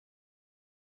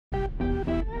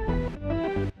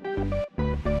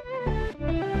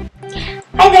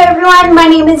there everyone, my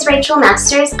name is Rachel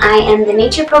Masters. I am the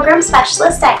Nature Program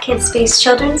Specialist at Kidspace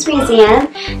Children's Museum.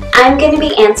 I'm going to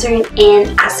be answering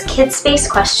an Ask Kidspace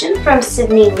question from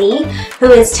Sydney Lee,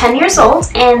 who is 10 years old,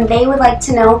 and they would like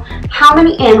to know how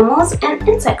many animals and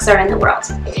insects are in the world.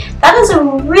 That is a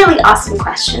really awesome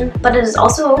question, but it is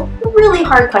also a really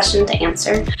hard question to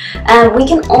answer. We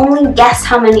can only guess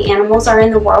how many animals are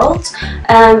in the world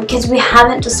because we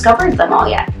haven't discovered them all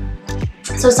yet.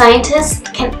 So scientists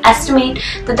can estimate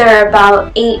that there are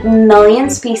about 8 million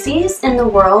species in the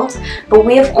world, but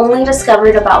we have only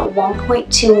discovered about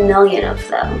 1.2 million of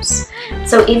those.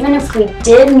 So even if we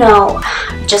did know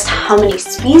just how many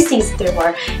species there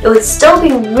were, it would still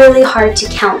be really hard to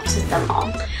count them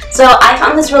all. So I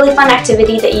found this really fun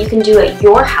activity that you can do at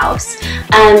your house.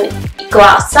 Go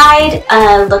outside,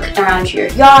 look around your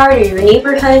yard or your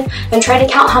neighborhood, and try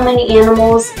to count how many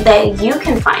animals that you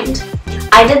can find.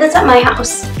 I did this at my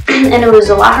house, and it was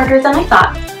a lot harder than I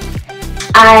thought.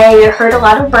 I heard a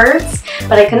lot of birds,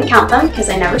 but I couldn't count them because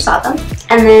I never saw them.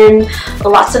 And then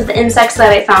lots of the insects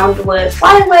that I found would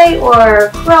fly away or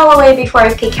crawl away before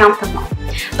I could count them all.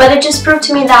 But it just proved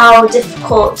to me how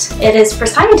difficult it is for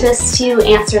scientists to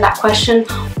answer that question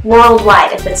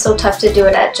worldwide if it's so tough to do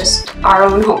it at just our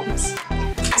own homes.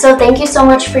 So thank you so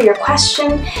much for your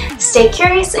question. Stay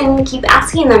curious and keep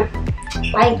asking them.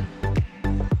 Bye.